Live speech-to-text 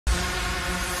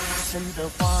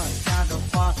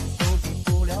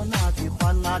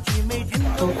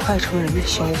都快成人的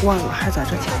小惯了，还在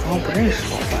这假装不认识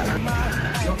老板。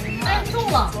哎，中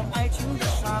了！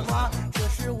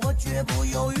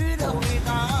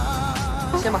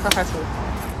先把他排除。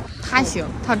他行，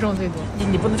他挣最多。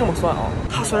你不能这么算啊！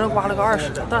他虽然刮了个20，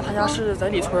但是他家是在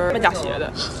李村卖假鞋的，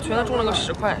虽然中了个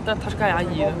10块，但他是干牙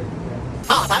医的。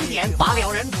大3年把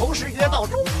2人同时约到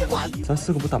中医馆。咱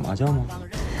4个不打麻将吗？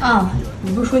啊，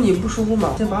你不是说你不输吗？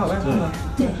先把我外看看。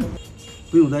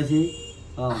不用担心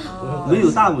啊，没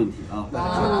有大问题啊。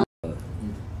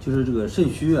就是这个肾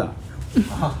虚啊，消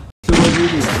化规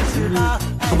律，其实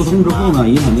它不通之后呢，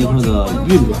影响那块的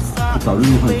运转，导致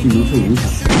那块机能受影响。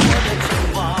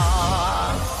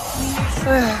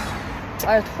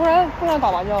哎，突然不想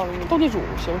打麻将了，你斗地主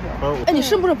行不行？哎，你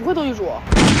是不是不会斗地主？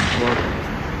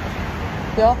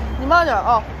行，你慢点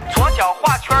啊。左脚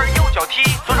画圈，右脚踢，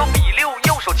左手比6，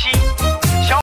右手7。